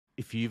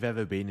If you've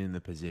ever been in the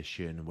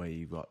position where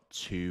you've got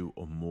 2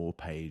 or more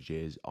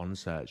pages on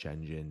search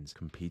engines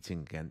competing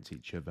against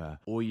each other,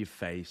 or you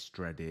face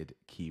dreaded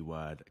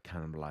keyword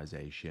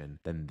cannibalization,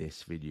 then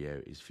this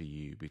video is for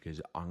you, because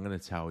I'm going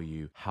to tell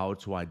you how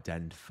to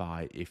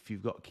identify if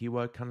you've got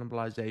keyword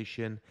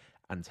cannibalization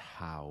and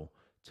how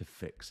to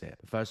fix it.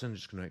 First, I'm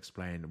just going to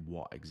explain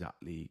what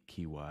exactly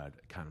keyword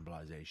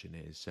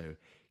cannibalization is. So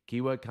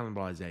keyword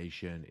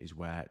cannibalization is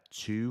where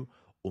 2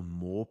 or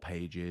more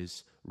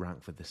pages rank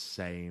for the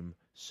same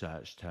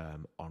search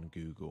term on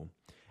Google.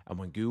 And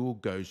when Google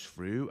goes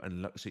through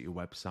and looks at your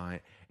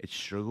website, it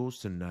struggles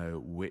to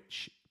know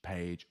which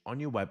page on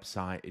your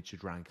website it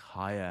should rank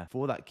higher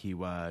for that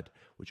keyword,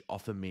 which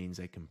often means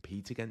they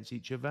compete against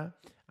each other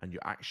and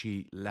you're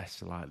actually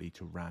less likely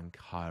to rank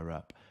higher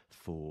up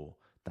for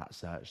that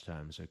search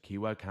term. So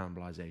keyword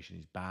cannibalization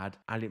is bad,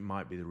 and it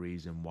might be the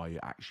reason why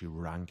you're actually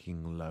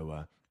ranking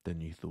lower than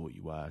you thought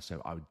you were.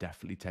 So I would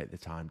definitely take the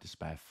time to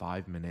spare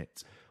 5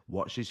 minutes,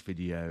 watch this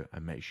video,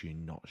 and make sure you're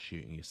not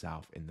shooting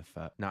yourself in the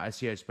foot. Now,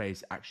 SEO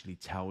Space actually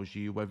tells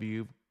you whether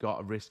you've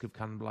got a risk of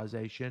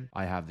cannibalization.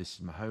 I have this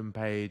as my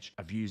homepage.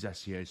 I've used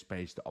SEO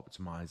Space to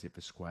optimize it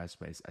for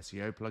Squarespace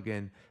SEO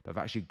plugin, but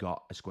I've actually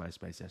got a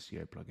Squarespace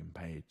SEO plugin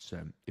page. So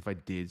if I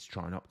did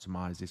try and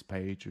optimize this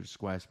page with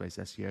Squarespace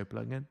SEO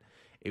plugin,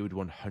 it would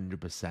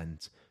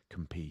 100%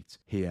 compete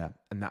here.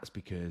 And that's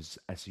because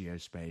SEO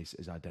Space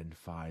has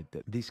identified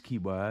that this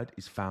keyword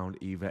is found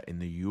either in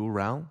the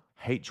URL,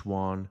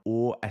 H1,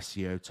 or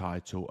SEO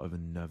title of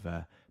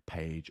another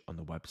page on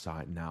the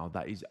website. Now,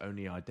 that is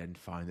only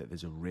identifying that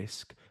there's a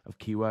risk of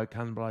keyword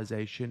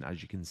cannibalization.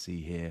 As you can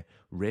see here,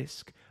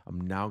 risk.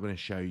 I'm now going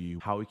to show you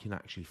how we can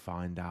actually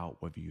find out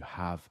whether you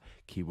have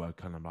keyword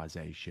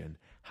cannibalization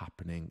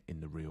happening in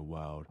the real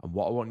world. And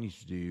what I want you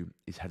to do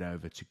is head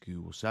over to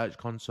Google Search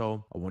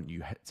Console. I want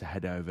you to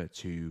head over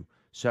to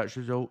search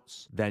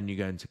results. Then you're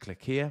going to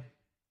click here,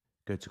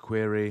 go to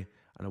query,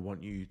 and I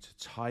want you to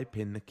type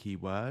in the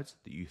keyword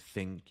that you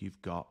think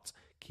you've got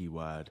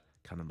keyword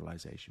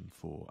cannibalization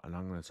for. And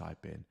I'm going to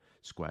type in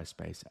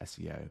Squarespace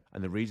SEO.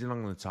 And the reason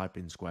I'm going to type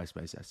in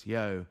Squarespace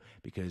SEO,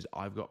 because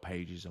I've got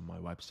pages on my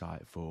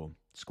website for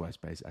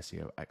Squarespace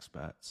SEO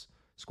experts,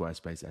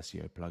 Squarespace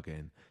SEO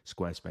plugin,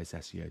 Squarespace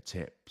SEO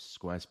tips,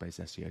 Squarespace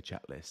SEO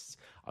checklists.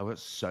 I've got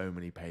so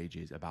many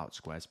pages about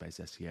Squarespace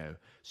SEO.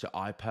 So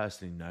I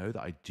personally know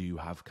that I do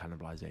have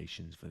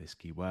cannibalizations for this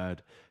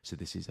keyword. So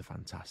this is a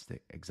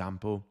fantastic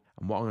example.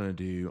 And what I'm going to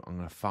do, I'm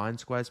going to find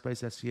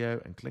Squarespace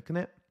SEO and click on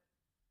it.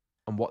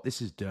 And what this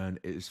has done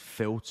is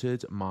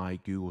filtered my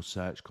Google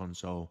Search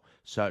Console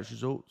search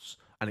results,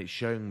 and it's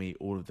showing me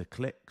all of the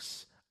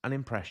clicks and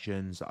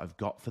impressions that I've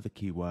got for the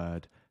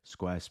keyword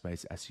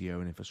Squarespace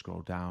SEO. And if I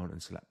scroll down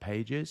and select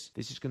pages,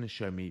 this is going to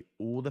show me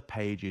all the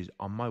pages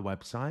on my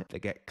website that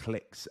get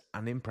clicks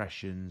and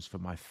impressions for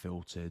my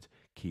filtered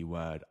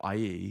keyword,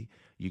 i.e.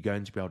 you're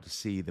going to be able to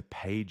see the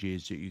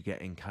pages that you're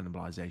getting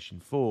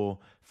cannibalization for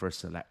a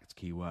select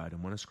keyword.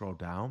 And when I scroll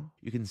down,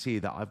 you can see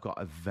that I've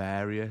got a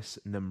various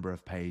number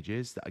of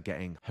pages that are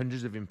getting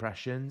hundreds of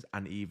impressions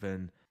and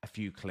even a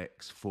few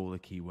clicks for the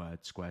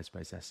keyword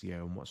Squarespace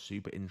SEO. And what's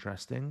super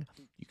interesting,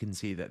 you can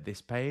see that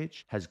this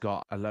page has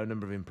got a low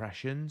number of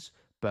impressions,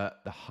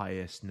 but the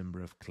highest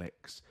number of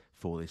clicks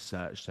for this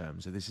search term.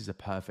 So this is a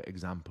perfect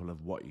example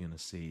of what you're going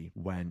to see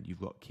when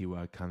you've got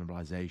keyword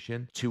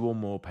cannibalization. 2 or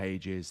more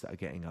pages that are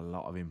getting a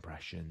lot of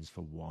impressions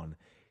for one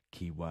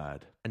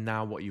keyword. And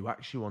now what you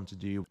actually want to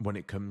do when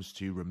it comes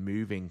to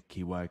removing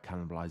keyword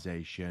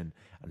cannibalization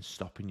and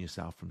stopping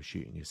yourself from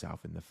shooting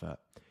yourself in the foot,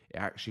 it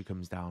actually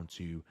comes down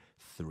to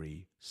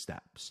 3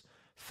 steps.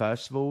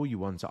 First of all, you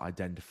want to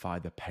identify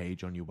the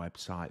page on your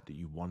website that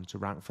you want to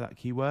rank for that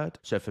keyword.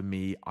 So for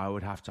me, I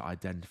would have to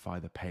identify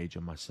the page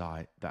on my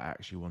site that I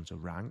actually want to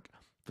rank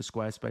for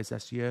Squarespace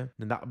SEO.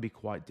 And that would be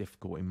quite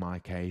difficult in my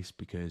case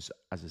because,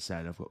 as I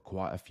said, I've got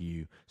quite a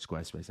few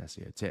Squarespace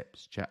SEO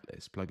tips,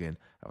 checklists, plugin.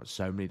 I've got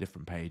so many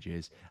different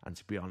pages. And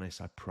to be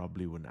honest, I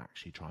probably wouldn't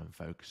actually try and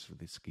focus for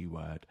this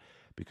keyword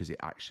because it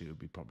actually would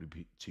be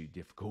probably too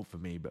difficult for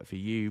me. But for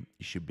you,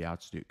 you should be able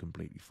to do it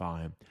completely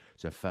fine.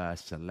 So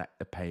first, select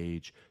the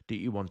page that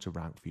you want to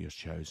rank for your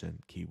chosen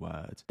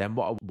keyword. Then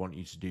what I want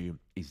you to do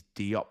is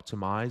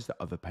de-optimize the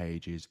other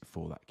pages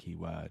for that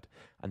keyword.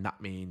 And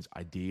that means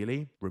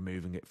ideally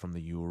removing it from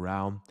the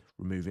URL,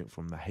 removing it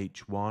from the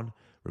H1,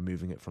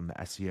 removing it from the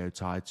SEO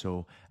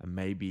title, and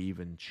maybe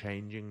even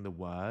changing the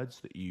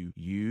words that you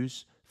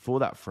use for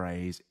that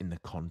phrase in the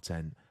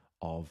content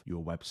of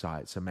your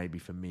website. So maybe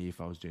for me,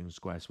 if I was doing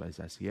Squarespace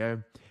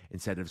SEO,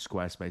 instead of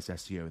Squarespace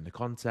SEO in the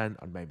content,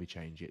 I'd maybe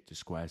change it to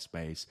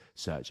Squarespace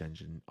search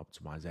engine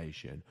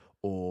optimization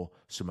or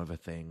some other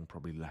thing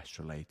probably less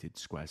related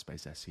to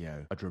Squarespace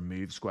SEO. I'd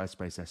remove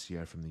Squarespace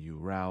SEO from the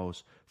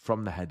URLs,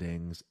 from the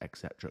headings,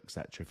 etc.,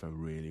 if I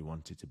really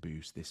wanted to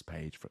boost this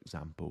page, for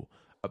example,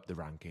 up the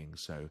rankings.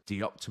 So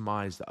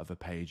de-optimize the other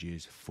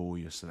pages for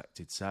your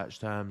selected search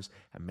terms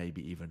and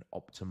maybe even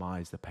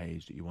optimize the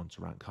page that you want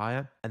to rank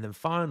higher. And then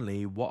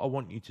finally, what I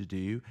want you to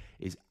do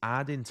is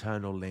add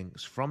internal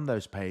links from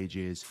those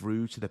pages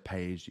through to the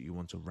page that you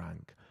want to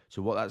rank.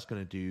 So what that's going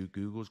to do,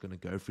 Google's going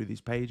to go through these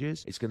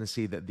pages. It's going to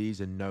see that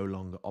these are no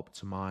longer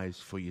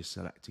optimized for your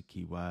selected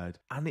keyword.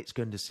 And it's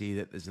going to see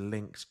that there's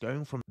links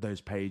going from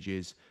those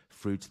pages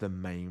through to the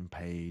main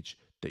page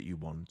that you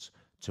want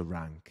to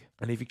rank.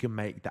 And if you can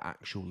make the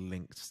actual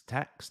linked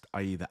text,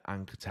 i.e. the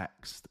anchor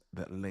text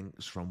that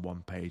links from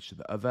one page to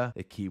the other,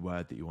 the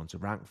keyword that you want to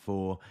rank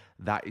for,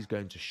 that is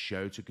going to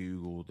show to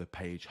Google the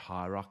page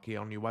hierarchy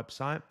on your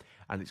website,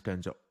 and it's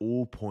going to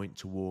all point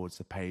towards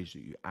the page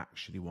that you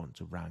actually want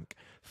to rank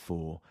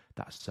for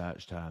that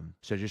search term.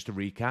 So just to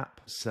recap,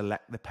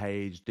 select the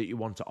page that you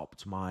want to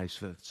optimize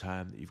for the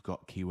term that you've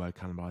got keyword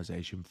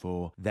cannibalization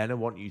for. Then I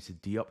want you to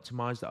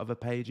de-optimize the other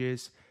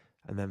pages.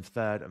 And then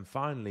third and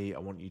finally, I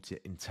want you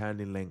to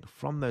internally link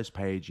from those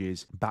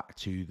pages back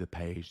to the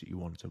page that you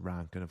want to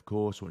rank. And of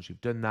course, once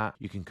you've done that,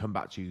 you can come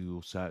back to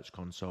your Search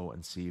Console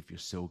and see if you're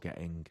still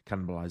getting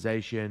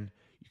cannibalization.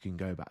 You can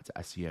go back to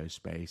SEO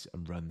space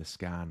and run the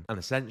scan and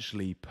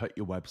essentially put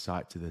your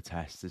website to the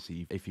test to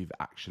see if you've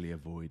actually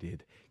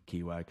avoided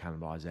keyword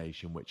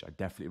cannibalization, which I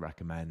definitely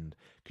recommend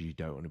because you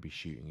don't want to be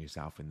shooting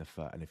yourself in the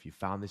foot. And if you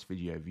found this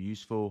video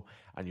useful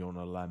and you want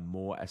to learn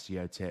more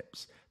SEO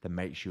tips, then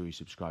make sure you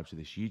subscribe to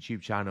this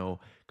YouTube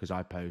channel because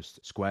I post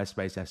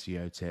Squarespace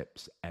SEO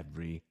tips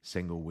every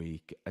single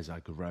week as I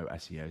grow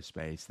SEO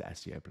space, the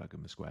SEO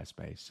plugin with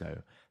Squarespace. So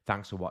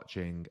thanks for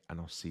watching and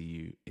I'll see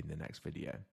you in the next video.